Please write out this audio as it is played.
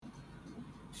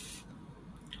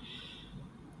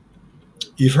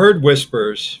You've heard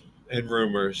whispers and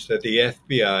rumors that the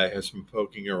FBI has been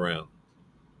poking around.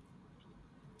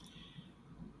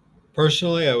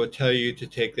 Personally, I would tell you to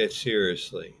take that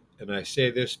seriously. And I say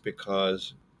this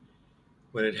because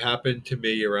when it happened to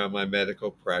me around my medical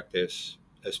practice,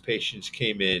 as patients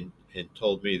came in and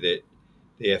told me that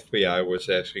the FBI was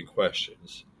asking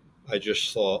questions, I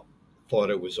just thought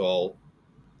it was all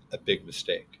a big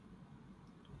mistake.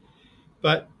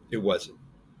 But it wasn't.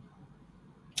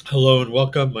 Hello and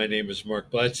welcome. My name is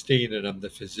Mark Blatstein, and I'm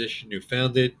the physician who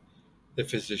founded the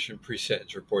Physician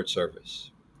Pre-Sentence Report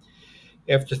Service.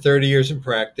 After 30 years in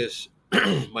practice,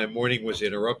 my morning was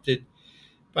interrupted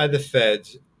by the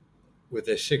feds with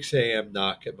a 6 a.m.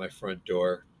 knock at my front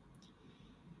door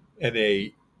and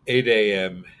a 8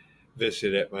 a.m.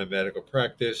 visit at my medical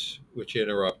practice, which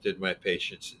interrupted my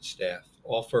patients and staff,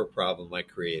 all for a problem I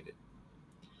created.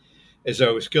 As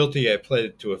I was guilty, I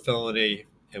pleaded to a felony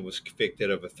and was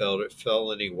convicted of a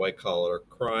felony white-collar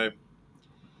crime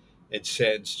and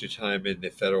sentenced to time in the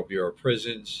Federal Bureau of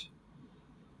Prisons,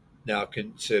 now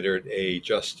considered a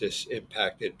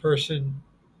justice-impacted person,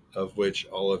 of which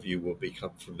all of you will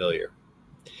become familiar.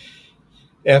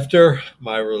 After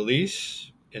my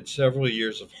release and several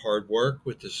years of hard work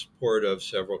with the support of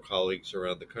several colleagues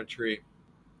around the country,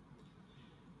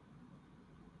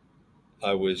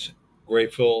 I was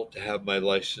grateful to have my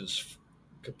license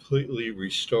completely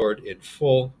restored in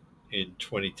full in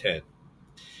 2010. It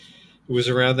was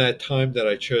around that time that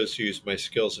I chose to use my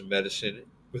skills in medicine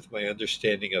with my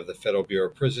understanding of the Federal Bureau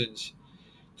of Prisons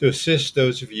to assist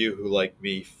those of you who, like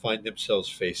me, find themselves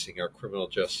facing our criminal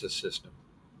justice system.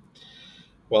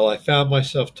 While I found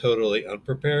myself totally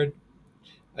unprepared,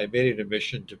 I made it a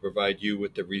mission to provide you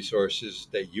with the resources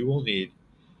that you will need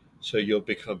so you'll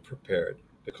become prepared.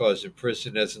 Because in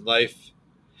prison, as in life,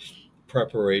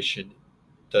 preparation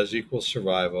does equal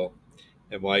survival,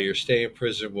 and while your stay in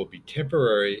prison will be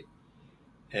temporary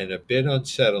and a bit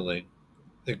unsettling,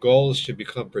 the goal is to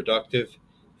become productive,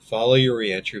 follow your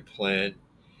reentry plan,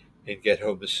 and get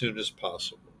home as soon as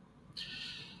possible.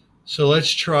 So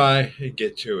let's try and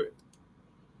get to it.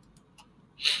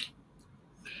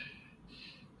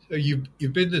 So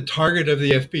you've been the target of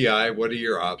the FBI. What are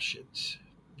your options?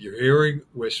 You're hearing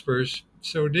whispers.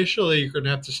 So initially, you're going to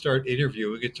have to start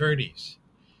interviewing attorneys.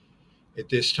 At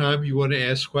this time, you want to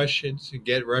ask questions and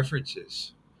get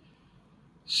references.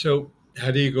 So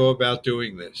how do you go about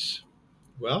doing this?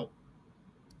 Well,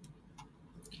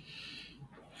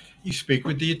 you speak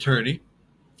with the attorney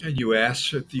and you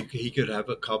ask if he could have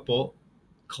a couple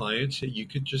clients that you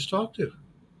could just talk to.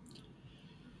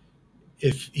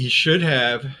 If he should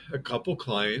have a couple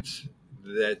clients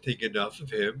that think enough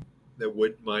of him that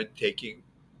wouldn't mind taking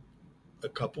a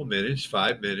couple minutes,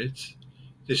 5 minutes,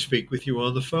 to speak with you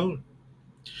on the phone.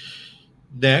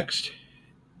 Next,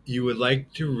 you would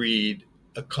like to read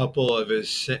a couple of his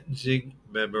sentencing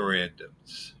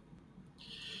memorandums.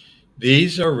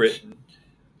 These are written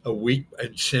a week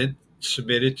and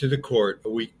submitted to the court a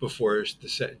week before the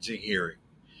sentencing hearing.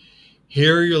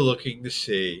 Here you're looking to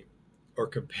see or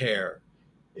compare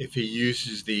if he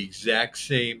uses the exact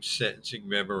same sentencing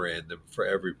memorandum for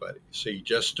everybody. So you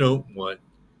just don't want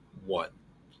one.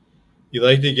 You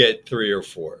like to get 3 or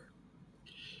 4.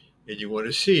 And you want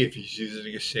to see if he's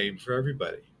using the same for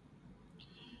everybody.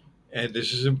 And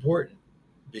this is important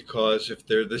because if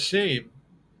they're the same,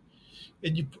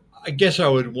 I guess I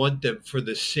would want them for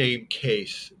the same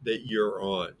case that you're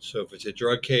on. So if it's a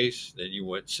drug case, then you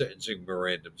want sentencing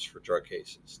memorandums for drug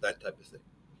cases, that type of thing.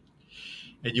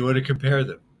 And you want to compare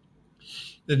them.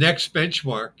 The next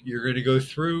benchmark you're going to go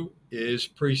through is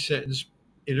pre-sentence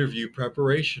interview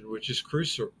preparation, which is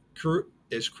critical.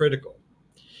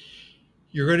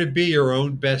 You're going to be your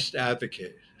own best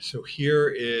advocate. So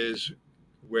here is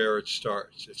where it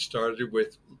starts. It started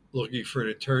with looking for an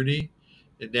attorney,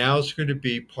 and now it's going to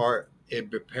be part in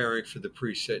preparing for the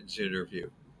pre-sentence interview.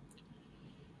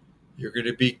 You're going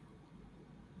to be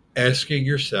asking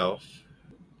yourself,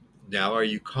 now are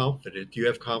you confident? Do you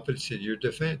have confidence in your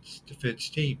defense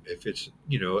team if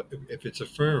it's a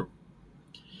firm?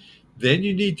 Then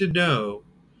you need to know,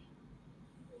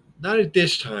 not at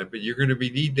this time, but you're going to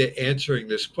need to answering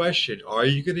this question. Are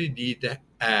you going to need to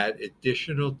add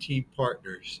additional team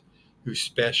partners who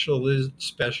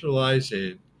specialize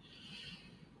in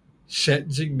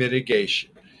sentencing mitigation?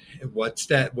 And what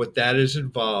that is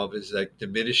involved is like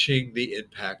diminishing the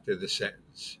impact of the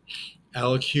sentence.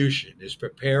 Allocution is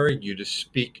preparing you to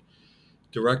speak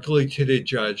directly to the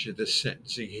judge at the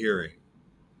sentencing hearing.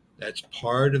 That's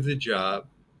part of the job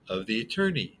of the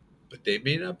attorney, but they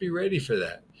may not be ready for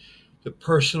that. The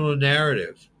personal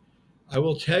narrative. I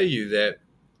will tell you that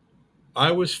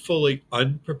I was fully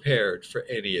unprepared for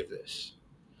any of this.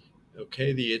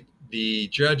 Okay, the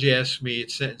judge asked me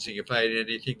at sentencing if I had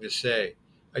anything to say.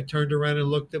 I turned around and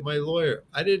looked at my lawyer.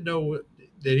 I didn't know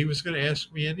that he was going to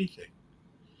ask me anything.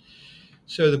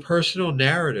 So the personal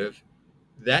narrative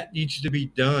that needs to be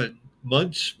done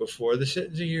months before the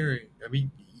sentencing hearing. I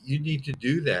mean, you need to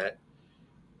do that.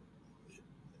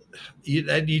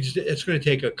 It's going to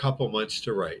take a couple months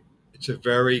to write. It's a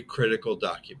very critical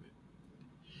document.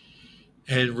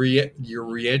 And your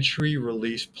reentry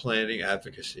release planning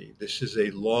advocacy. This is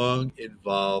a long,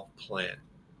 involved plan.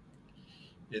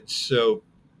 And so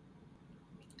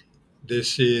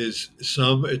this is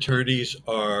some attorneys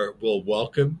will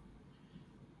welcome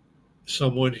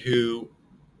someone who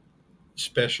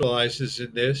specializes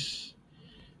in this.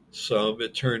 Some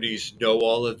attorneys know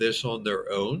all of this on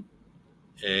their own,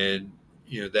 and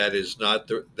that is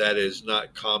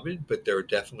not common, but there are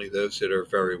definitely those that are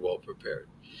very well prepared.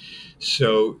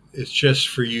 So it's just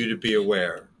for you to be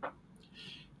aware.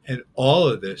 And all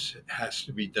of this has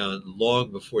to be done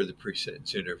long before the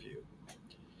pre-sentence interview.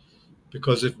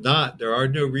 Because if not, there are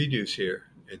no redos here,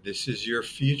 and this is your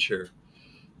future.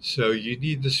 So you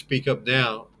need to speak up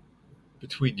now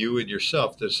between you and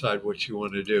yourself to decide what you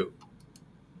want to do.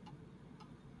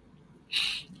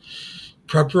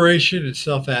 Preparation and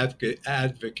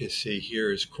self-advocacy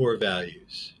here is core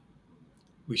values.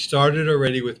 We started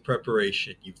already with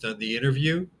preparation. You've done the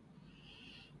interview,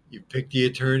 you've picked the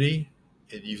attorney,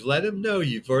 and you've let him know,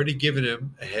 you've already given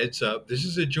him a heads up. This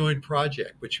is a joint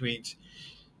project, which means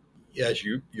yes,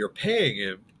 you're paying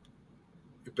him,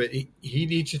 but he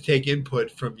needs to take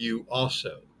input from you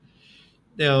also.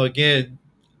 Now, again,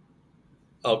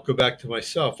 I'll go back to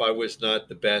myself. I was not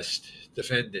the best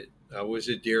defendant. I was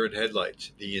a deer in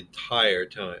headlights the entire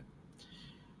time.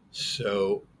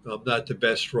 So I'm not the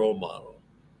best role model.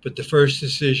 But the first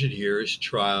decision here is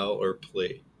trial or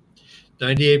plea.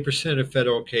 98% of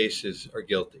federal cases are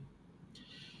guilty.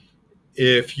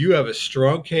 If you have a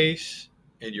strong case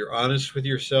and you're honest with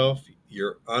yourself,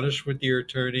 you're honest with your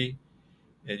attorney,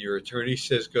 and your attorney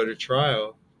says go to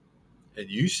trial, and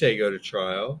you say go to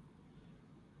trial,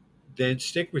 then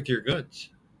stick with your guns.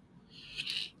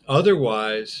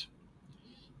 Otherwise,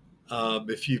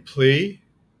 if you plea,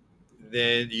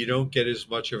 then you don't get as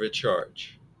much of a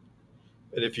charge.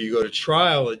 And if you go to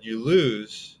trial and you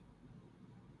lose,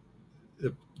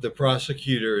 the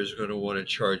prosecutor is going to want to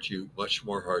charge you much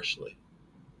more harshly.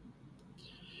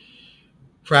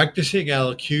 Practicing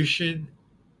allocution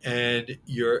and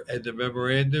the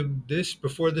memorandum, this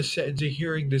before the sentencing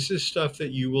hearing, this is stuff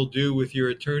that you will do with your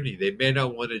attorney. They may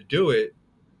not want to do it,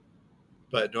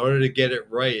 but in order to get it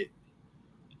right,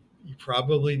 you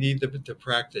probably need to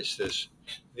practice this.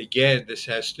 Again, this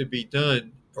has to be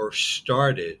done or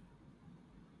started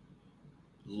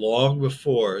long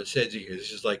before sentencing.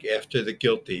 This is like after the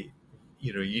guilty.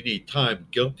 You need time.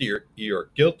 Guilty, you're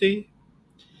guilty,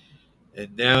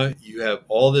 and now you have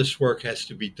all this work has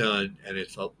to be done, and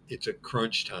it's a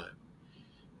crunch time.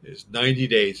 It's 90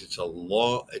 days. It's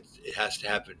it has to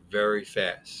happen very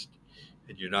fast,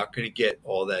 and you're not going to get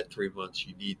all that 3 months.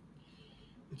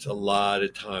 It's a lot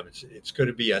of time. It's going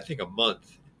to be, I think, a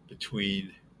month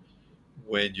between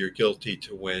when you're guilty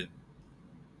to when.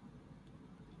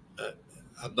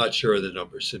 I'm not sure of the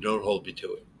numbers, so don't hold me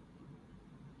to it.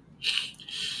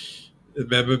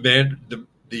 Remember,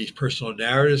 the personal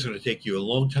narrative is going to take you a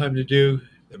long time to do.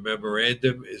 The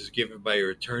memorandum is given by your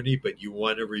attorney, but you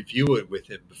want to review it with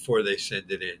him before they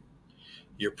send it in.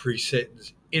 Your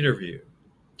pre-sentence interview.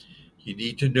 You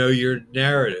need to know your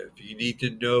narrative. You need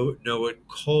to know it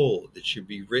cold. It should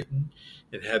be written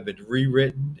and have been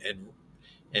rewritten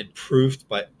and proofed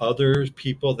by other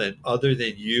people other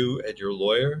than you and your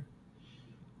lawyer.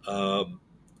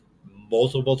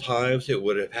 Multiple times. It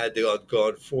would have had to have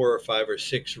gone 4 or 5 or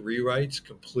 6 rewrites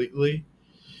completely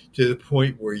to the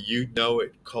point where you know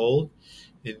it cold.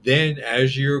 And then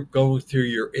as you're going through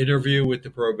your interview with the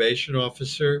probation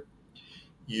officer,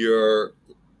 your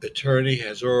attorney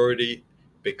has already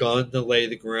begun to lay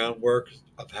the groundwork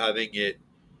of having it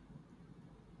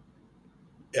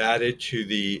added to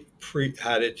the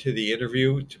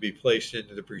interview to be placed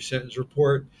into the pre-sentence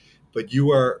report. But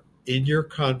you are in your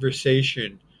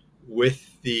conversation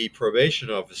with the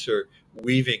probation officer,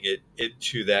 weaving it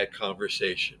into that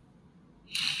conversation.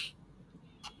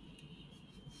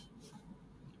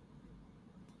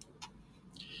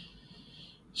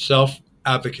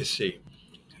 Self-advocacy.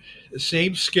 The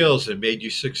same skills that made you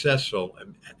successful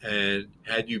and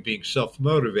had you being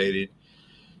self-motivated,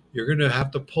 you're going to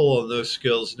have to pull on those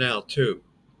skills now too.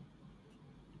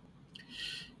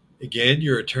 Again,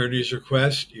 your attorney's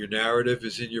request, your narrative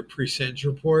is in your pre-sentence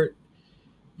report.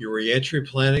 Your reentry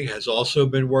planning has also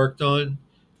been worked on.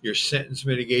 Your sentence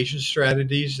mitigation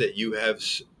strategies that you have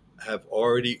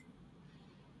already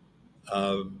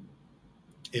um,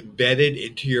 embedded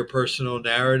into your personal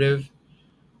narrative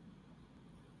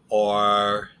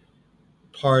are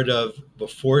part of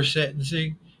before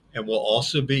sentencing and will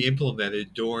also be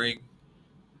implemented during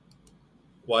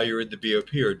while you're in the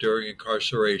BOP or during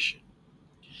incarceration.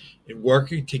 In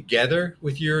working together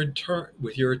with your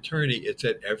attorney, it's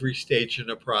at every stage in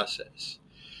the process.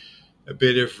 A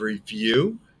bit of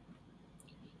review.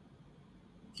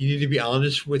 You need to be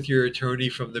honest with your attorney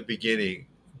from the beginning.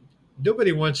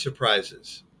 Nobody wants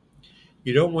surprises.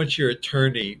 You don't want your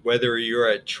attorney, whether you're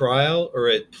at trial or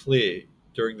at plea,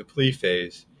 during the plea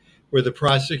phase, where the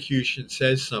prosecution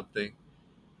says something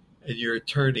and your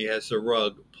attorney has the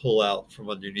rug pull out from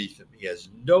underneath him. He has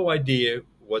no idea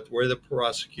where the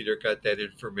prosecutor got that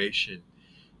information,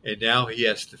 and now he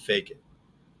has to fake it.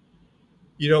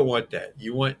 You don't want that.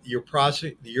 You want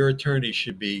your attorney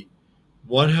should be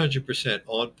 100%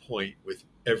 on point with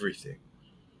everything.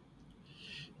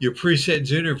 Your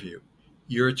pre-sentence interview.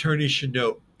 Your attorney should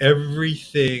know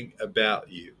everything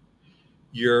about you.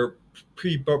 Your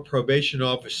probation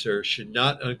officer should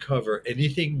not uncover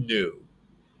anything new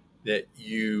that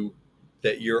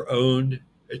your own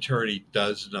attorney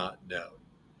does not know.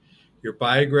 Your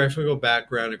biographical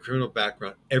background and criminal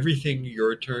background, everything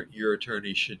your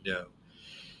attorney should know.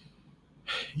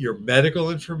 Your medical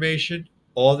information,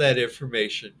 all that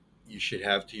information you should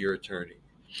have to your attorney.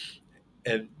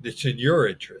 And it's in your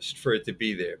interest for it to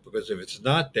be there, because if it's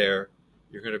not there,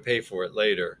 you're going to pay for it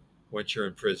later once you're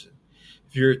in prison.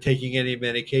 If you're taking any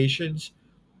medications,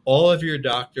 all of your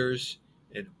doctors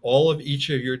and all of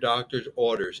each of your doctor's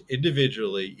orders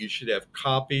individually, you should have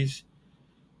copies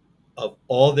of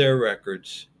all their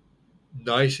records,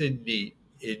 nice and neat,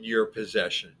 in your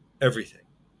possession. Everything.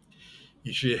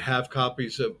 You should have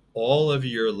copies of all of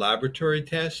your laboratory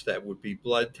tests. That would be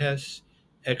blood tests,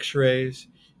 x-rays,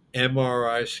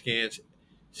 MRI scans,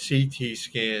 CT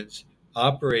scans,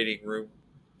 operating room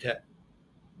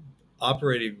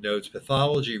operating notes,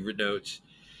 pathology notes,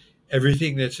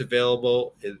 everything that's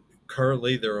available.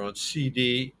 Currently, they're on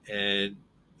CD and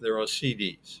they're on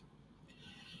CDs.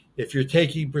 If you're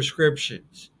taking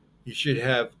prescriptions, you should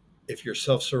have, if you're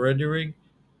self-surrendering,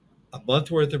 a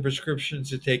month worth of prescriptions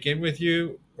to take in with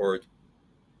you, or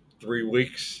 3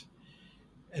 weeks.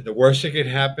 And the worst that can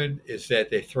happen is that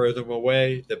they throw them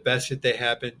away. The best that they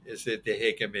happen is that they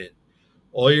take them in.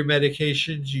 All your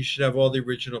medications, you should have all the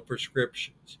original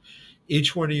prescriptions.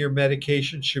 Each one of your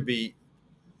medications should be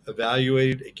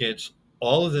evaluated against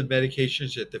all of the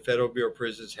medications that the Federal Bureau of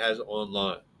Prisons has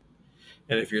online.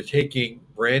 And if you're taking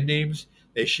brand names,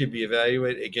 they should be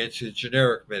evaluated against the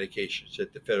generic medications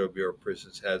that the Federal Bureau of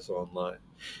Prisons has online,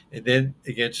 and then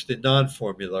against the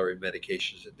non-formulary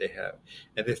medications that they have.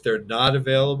 And if they're not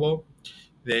available,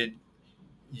 then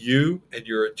you and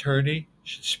your attorney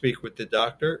should speak with the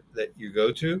doctor that you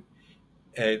go to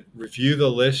and review the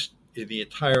list, the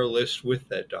entire list, with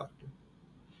that doctor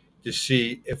to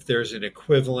see if there's an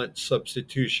equivalent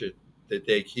substitution that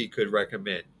he could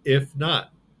recommend. If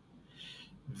not,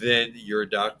 then your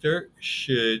doctor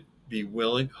should be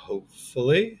willing,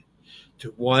 hopefully, to,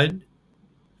 one,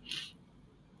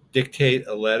 dictate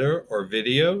a letter or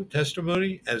video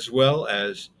testimony, as well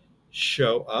as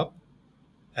show up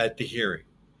at the hearing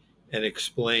and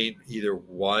explain either,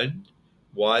 one,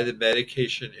 why the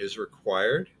medication is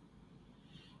required.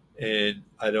 And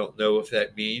I don't know if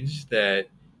that means that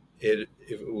if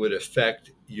it would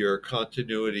affect your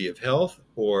continuity of health,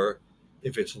 or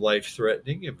if it's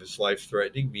life-threatening. If it's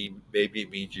life-threatening, maybe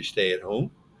it means you stay at home.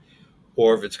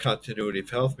 Or if it's continuity of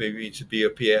health, maybe it means the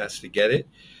BOP has to get it.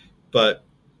 But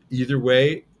either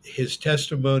way, his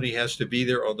testimony has to be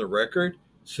there on the record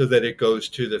so that it goes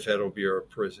to the Federal Bureau of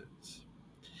Prisons.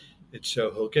 And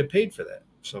so he'll get paid for that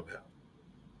somehow.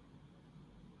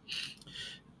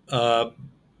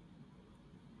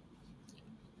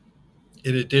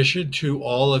 In addition to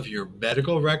all of your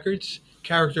medical records,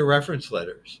 character reference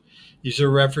letters. These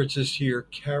are references to your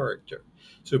character.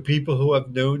 So people who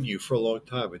have known you for a long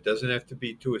time, it doesn't have to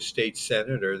be to a state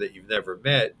senator that you've never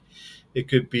met. It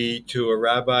could be to a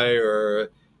rabbi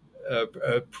or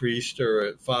a priest or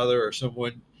a father or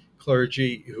someone,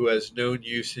 clergy, who has known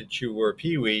you since you were a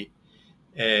peewee,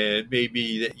 and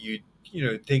maybe that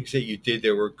things that you did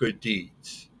that were good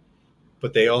deeds.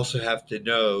 But they also have to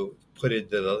know, put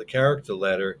into the character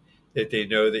letter, that they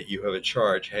know that you have a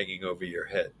charge hanging over your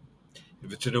head.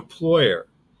 If it's an employer,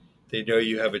 they know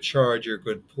you have a charge, you're a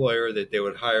good employer, that they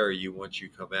would hire you once you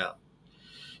come out.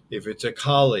 If it's a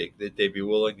colleague, that they'd be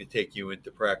willing to take you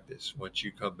into practice once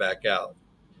you come back out.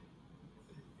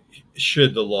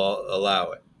 should the law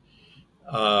allow it.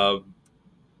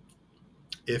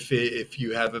 If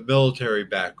you have a military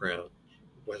background,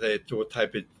 what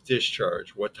type of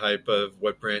discharge, what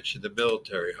branch of the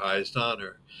military, highest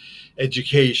honor,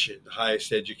 education,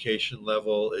 highest education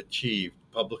level achieved,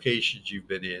 publications you've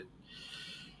been in,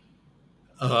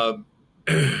 um,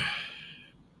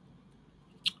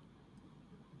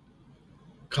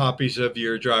 copies of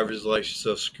your driver's license,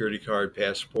 social security card,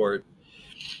 passport,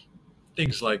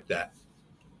 things like that.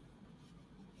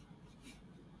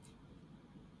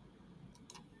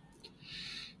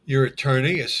 Your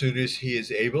attorney, as soon as he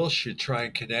is able, should try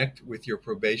and connect with your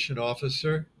probation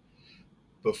officer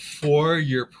before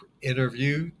your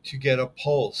interview to get a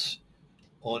pulse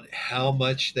on how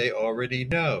much they already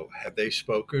know. Have they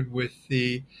spoken with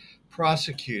the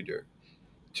prosecutor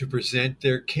to present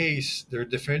their case, their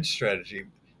defense strategy,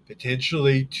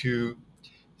 potentially to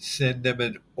send them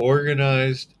an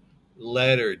organized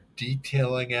letter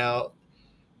detailing out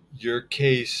your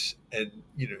case and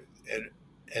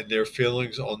and their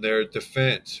feelings on their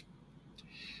defense,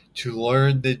 to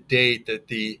learn the date that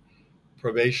the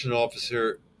probation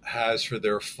officer has for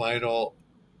their final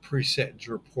pre-sentence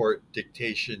report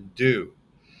dictation due,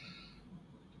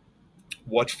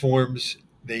 what forms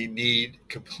they need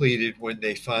completed when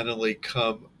they finally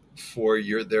come for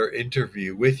their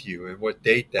interview with you, and what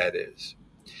date that is.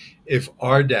 If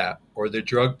RDAP or the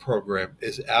drug program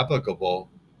is applicable,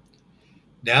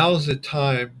 now's the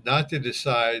time not to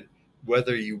decide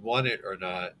whether you want it or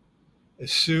not.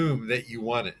 Assume that you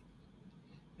want it.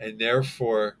 And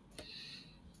therefore,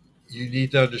 you need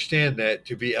to understand that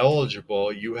to be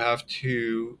eligible, you have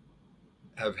to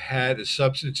have had a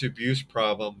substance abuse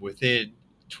problem within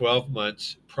 12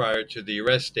 months prior to the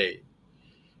arrest date.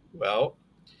 Well,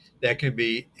 that can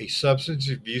be a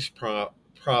substance abuse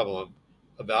problem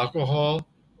of alcohol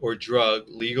or drug,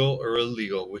 legal or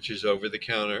illegal, which is over the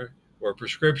counter, or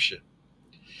prescription.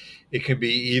 It can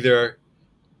be either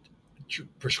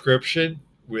prescription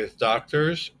with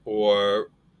doctors,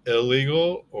 or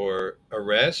illegal, or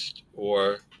arrest,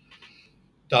 or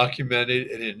documented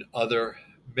in an other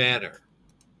manner.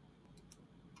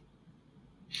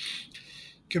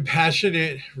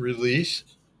 Compassionate release.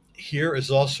 Here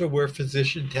is also where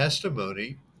physician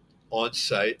testimony on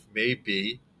site may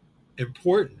be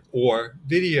important, or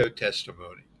video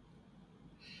testimony,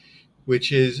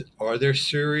 which is, are there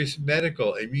serious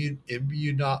medical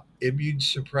immune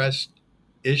suppressed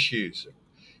issues?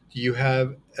 Do you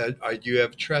have a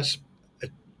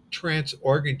trans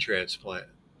organ transplant?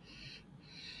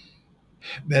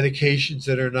 Medications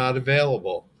that are not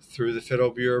available through the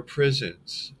Federal Bureau of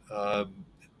Prisons?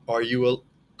 Are you a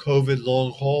COVID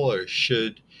long hauler?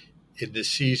 Should, in the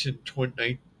season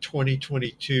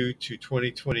 2022 to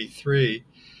 2023,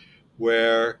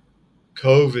 where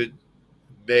COVID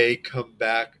may come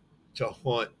back to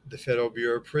haunt the Federal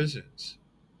Bureau of Prisons.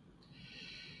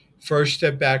 First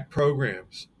Step Back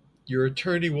programs. Your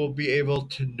attorney will be able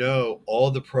to know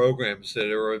all the programs that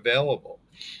are available.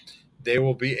 They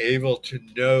will be able to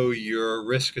know your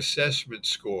risk assessment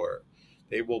score.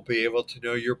 They will be able to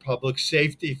know your public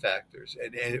safety factors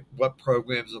and what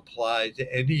programs apply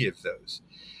to any of those.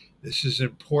 This is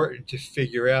important to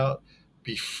figure out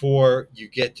before you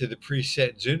get to the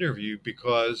pre-sentence interview,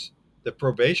 because the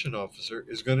probation officer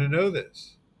is going to know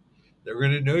this. They're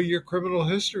going to know your criminal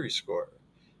history score.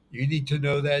 You need to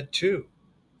know that too.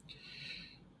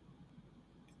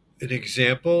 An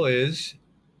example is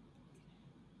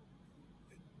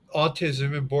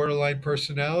autism and borderline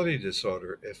personality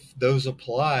disorder. If those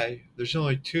apply, there's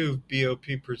only two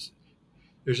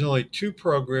there's only two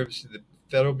programs in the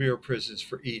Federal Bureau of Prisons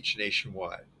for each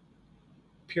nationwide.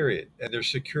 Period. And they're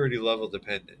security level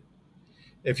dependent.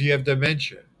 If you have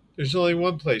dementia, there's only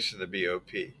one place in the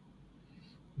BOP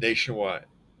nationwide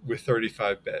with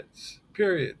 35 beds.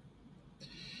 Period.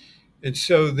 And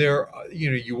so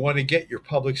you want to get your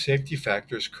public safety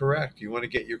factors correct. You want to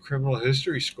get your criminal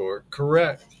history score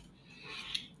correct.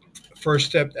 First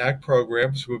Step Act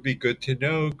programs would be good to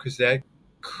know, because that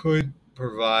could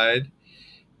provide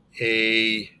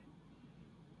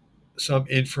some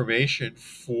information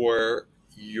for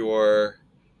your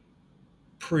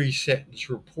pre-sentence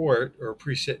report or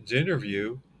pre-sentence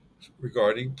interview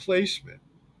regarding placement.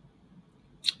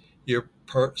 Your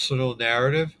personal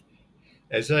narrative,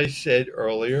 as I said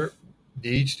earlier,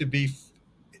 needs to be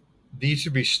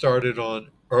started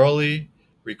on early,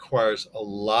 requires a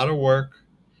lot of work.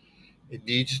 It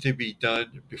needs to be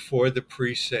done before the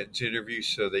pre-sentence interview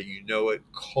so that you know it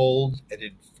cold and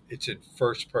it's in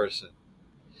first person.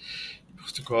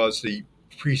 Because the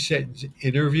pre-sentence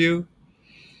interview,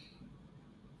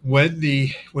 when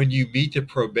you meet the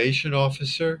probation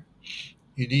officer,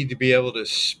 you need to be able to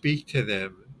speak to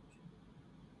them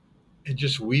and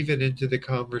just weave it into the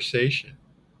conversation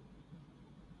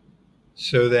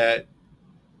so that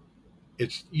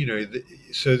it's,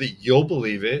 so that you'll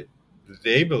believe it,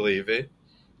 they believe it,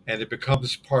 and it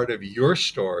becomes part of your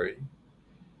story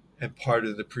and part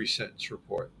of the pre-sentence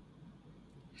report.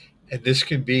 And this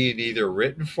can be in either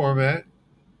written format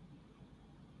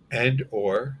and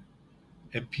or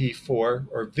MP4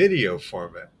 or video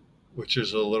format, which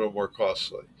is a little more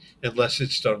costly, unless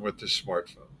it's done with the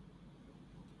smartphone.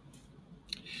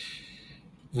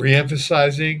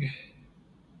 Reemphasizing,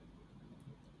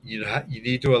 you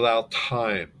need to allow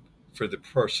time for the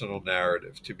personal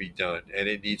narrative to be done, and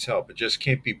it needs help. It just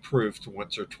can't be proofed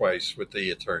once or twice with the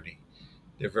attorney.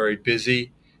 They're very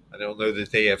busy. I don't know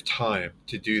that they have time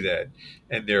to do that,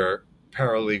 and their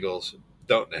paralegals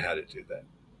don't know how to do that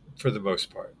for the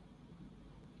most part.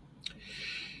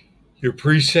 Your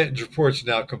pre-sentence report's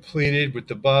now completed with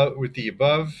the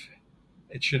above.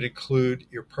 It should include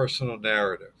your personal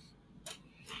narrative.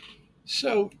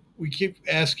 So we keep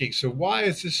asking, so why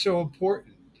is this so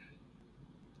important?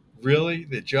 Really?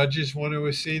 The judges want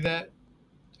to see that?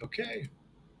 Okay.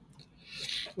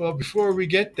 Well, before we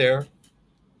get there,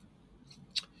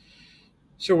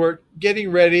 so we're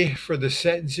getting ready for the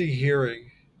sentencing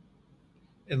hearing,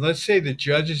 and let's say the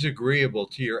judge is agreeable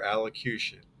to your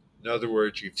allocution. In other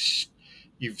words,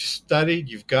 you've studied,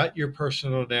 you've got your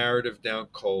personal narrative down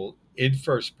cold in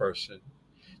first person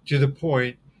to the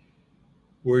point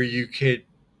where you could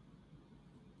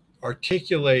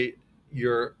articulate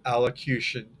your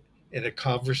allocution in a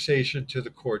conversation to the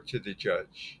court, to the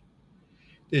judge.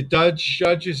 The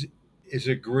judge is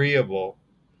agreeable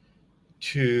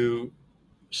to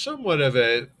somewhat of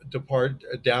a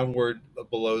downward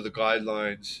below the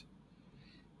guidelines,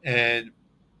 and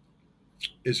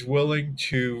is willing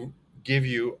to give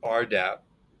you RDAP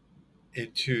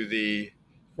into the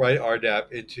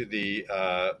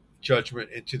judgment,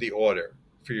 into the order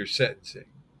for your sentencing.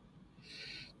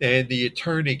 And the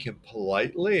attorney can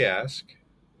politely ask,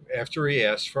 after he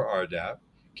asks for RDAP,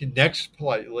 can next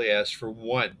politely ask for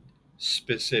one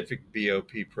specific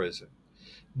BOP prison.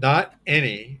 Not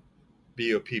any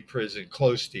BOP prison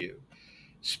close to you.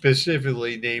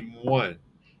 Specifically name one.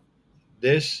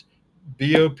 This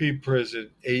BOP prison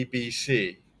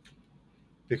ABC,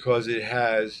 because it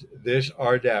has this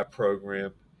RDAP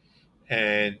program,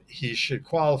 and he should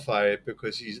qualify it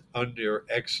because he's under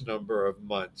X number of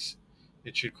months.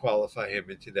 It should qualify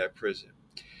him into that prison.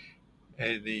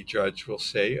 And the judge will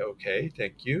say, okay,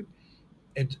 thank you.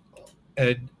 And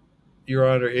Your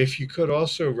Honor, if you could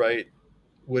also write,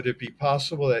 would it be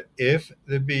possible that if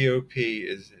the BOP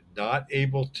is not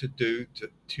able to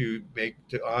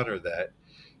honor that,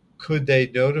 could they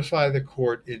notify the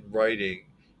court in writing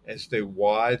as to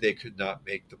why they could not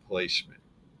make the placement?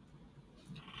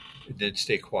 And then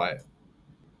stay quiet.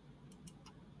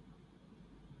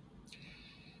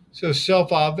 So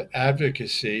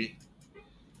self-advocacy.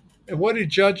 And what do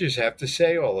judges have to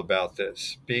say all about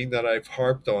this, being that I've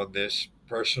harped on this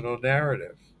personal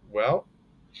narrative? Well,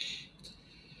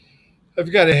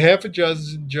 I've got a half a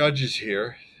dozen judges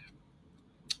here.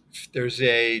 There's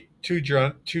two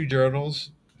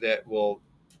journals that will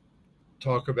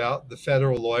talk about the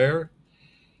Federal Lawyer.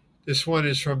 This one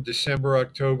is from December,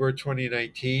 October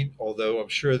 2019, although I'm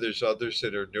sure there's others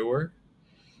that are newer.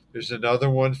 There's another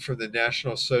one from the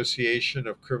National Association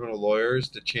of Criminal Lawyers,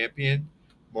 the Champion,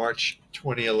 March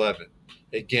 2011.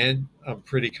 Again, I'm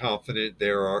pretty confident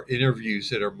there are interviews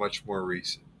that are much more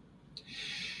recent.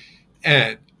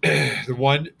 And the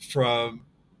one from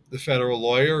the Federal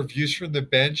Lawyer, Views from the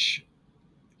Bench,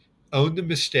 Own the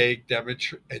Mistake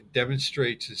and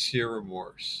Demonstrate Sincere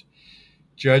Remorse.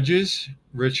 Judges,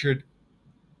 Richard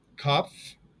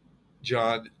Kopf,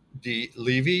 John D.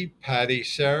 Levy, Patty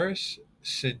Saris,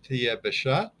 Cynthia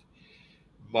Bichat,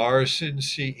 Morrison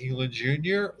C. England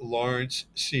Jr., Lawrence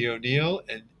C. O'Neill,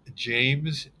 and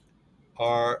James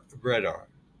R. Bredar.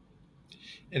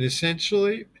 And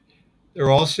essentially, they're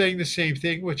all saying the same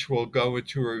thing, which we'll go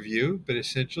into a review, but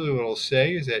essentially what it'll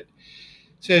say is that it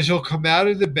says you'll come out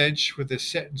of the bench with a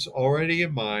sentence already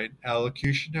in mind.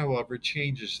 Allocution, however,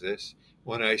 changes this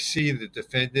when I see the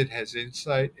defendant has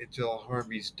insight into the harm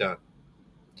he's done.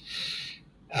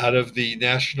 Out of the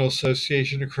National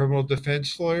Association of Criminal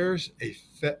Defense Lawyers,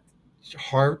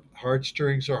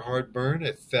 Heartstrings Are Hard Burn,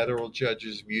 a federal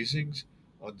judge's musings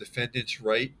on defendant's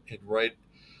right and right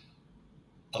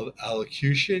of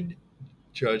allocution,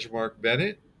 Judge Mark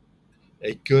Bennett.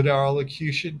 A good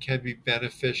allocution can be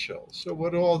beneficial. So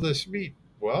what do all this mean?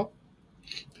 Well,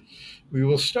 we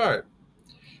will start.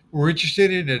 We're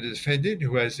interested in a defendant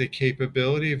who has the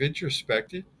capability of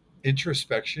introspecting,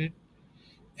 introspection,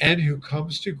 and who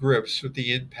comes to grips with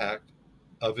the impact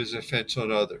of his offense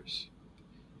on others.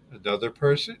 Another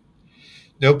person,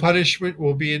 no punishment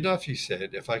will be enough, he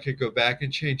said. If I could go back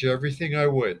and change everything, I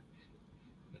would.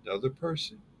 Another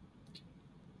person,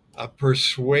 I'm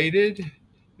persuaded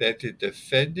that the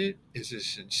defendant is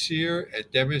sincere and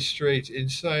demonstrates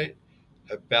insight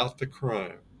about the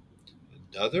crime.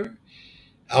 Another,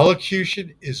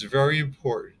 allocution is very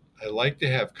important. I like to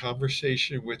have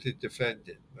conversation with the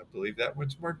defendant. I believe that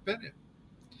one's Mark Bennett.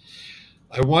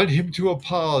 I want him to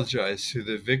apologize to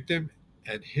the victim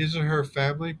and his or her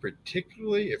family,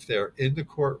 particularly if they're in the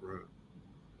courtroom.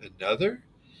 Another,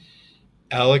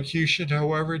 allocution,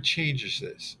 however, changes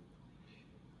this.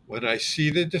 When I see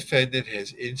the defendant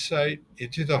has insight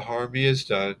into the harm he has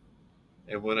done,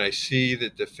 and when I see the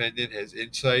defendant has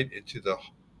insight into the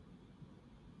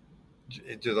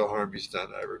harm he's done,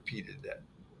 I repeated that.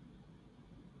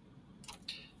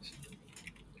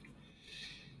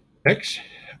 Next,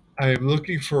 I am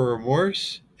looking for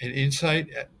remorse and insight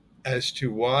as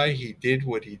to why he did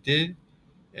what he did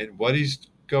and what he's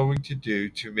going to do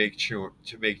to make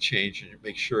change and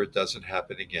make sure it doesn't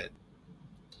happen again.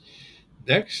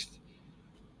 Next,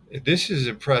 and this is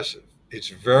impressive. It's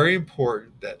very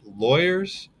important that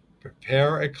lawyers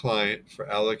prepare a client for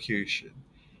allocution,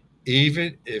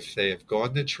 even if they have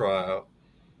gone to trial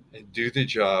and do the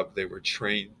job they were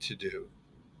trained to do.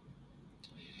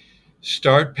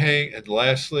 And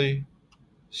lastly,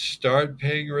 start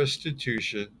paying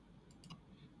restitution,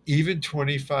 even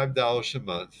 $25 a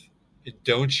month, and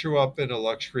don't show up in a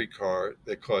luxury car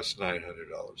that costs $900 a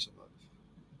month.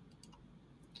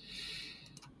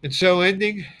 And so,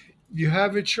 ending, you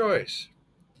have a choice.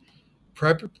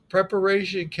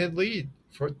 Preparation can lead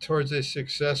towards a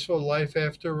successful life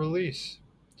after release.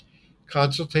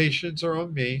 Consultations are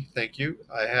on me. Thank you.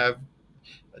 I have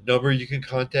a number you can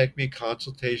contact me.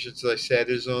 Consultations, as I said,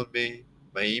 is on me.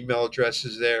 My email address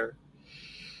is there.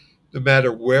 No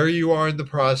matter where you are in the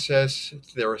process,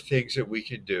 there are things that we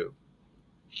can do.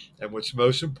 And what's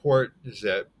most important is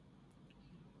that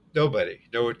nobody,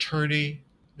 no attorney,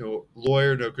 no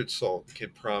lawyer, no consultant can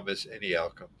promise any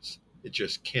outcomes. It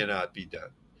just cannot be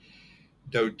done.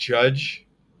 No judge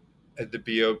and the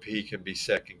BOP can be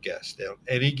second guessed. On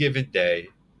any given day,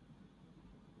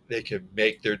 they can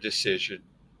make their decision,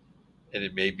 and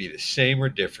it may be the same or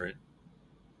different,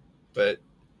 but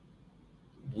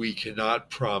we cannot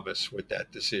promise what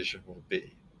that decision will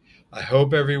be. I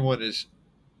hope everyone has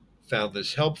found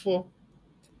this helpful,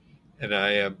 and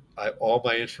all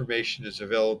my information is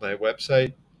available on my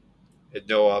website at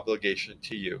no obligation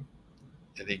to you.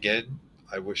 And again,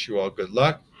 I wish you all good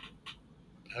luck.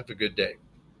 Have a good day.